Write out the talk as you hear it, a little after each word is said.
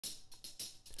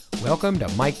Welcome to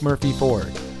Mike Murphy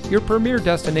Ford, your premier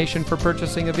destination for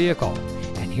purchasing a vehicle.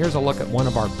 And here's a look at one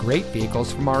of our great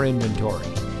vehicles from our inventory,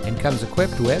 and comes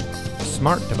equipped with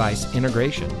smart device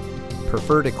integration,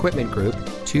 preferred equipment group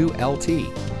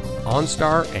 2LT,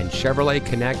 OnStar and Chevrolet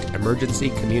Connect emergency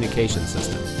communication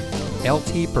system,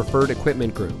 LT preferred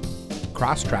equipment group,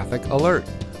 cross traffic alert,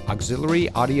 auxiliary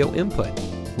audio input,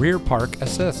 rear park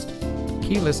assist,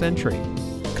 keyless entry,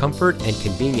 comfort and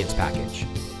convenience package,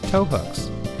 tow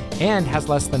hooks, and has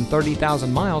less than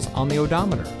 30,000 miles on the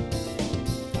odometer.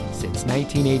 Since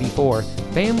 1984,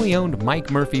 family-owned Mike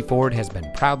Murphy Ford has been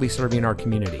proudly serving our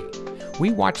community.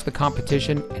 We watch the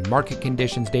competition and market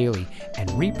conditions daily and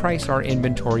reprice our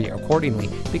inventory accordingly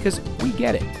because we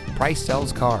get it. Price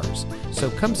sells cars.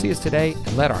 So come see us today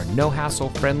and let our no-hassle,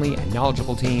 friendly, and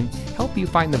knowledgeable team help you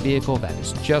find the vehicle that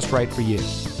is just right for you.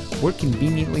 We're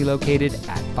conveniently located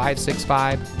at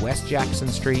 565 West Jackson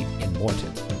Street in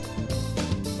Morton.